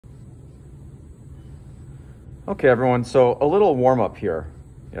Okay, everyone, so a little warm-up here.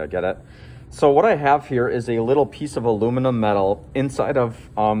 Yeah, get it? So what I have here is a little piece of aluminum metal inside of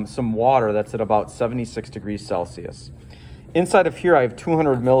some water that's at about 76 degrees Celsius. Inside of here, I have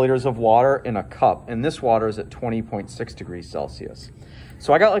 200 milliliters of water in a cup, and this water is at 20.6 degrees Celsius.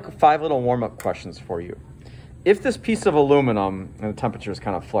 So I got like 5 little warm-up questions for you. If this piece of aluminum, and the temperature is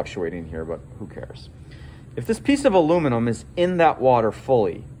kind of fluctuating here, but who cares? If this piece of aluminum is in that water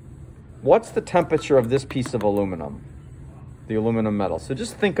fully, what's the temperature of this piece of aluminum, the aluminum metal? So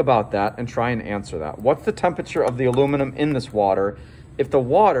just think about that and try and answer that. What's the temperature of the aluminum in this water if the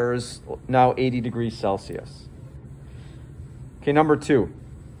water is now 80 degrees Celsius? Okay, number 2.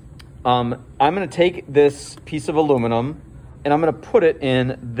 I'm going to take this piece of aluminum and I'm going to put it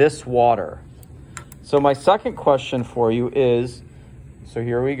in this water. So my second question for you is, so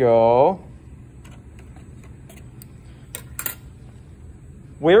here we go.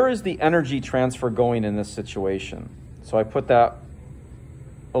 Where is the energy transfer going in this situation? So I put that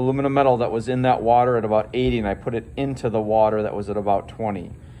aluminum metal that was in that water at about 80 and I put it into the water that was at about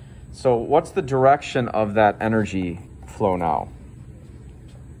 20. So what's the direction of that energy flow now?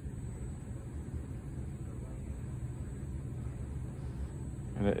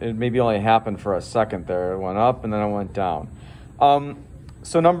 And it maybe only happened for a second there. It went up and then it went down.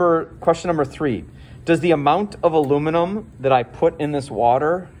 Question number 3. Does the amount of aluminum that I put in this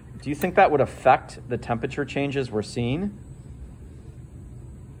water, do you think that would affect the temperature changes we're seeing?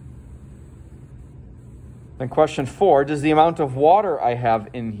 Then question 4, does the amount of water I have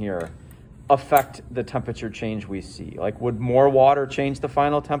in here affect the temperature change we see? Like, would more water change the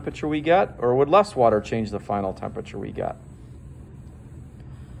final temperature we get, or would less water change the final temperature we get?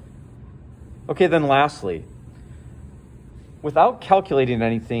 Okay, then lastly, without calculating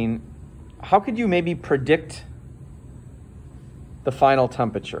anything, how could you maybe predict the final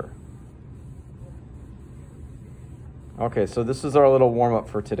temperature? Okay, so this is our little warm-up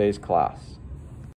for today's class.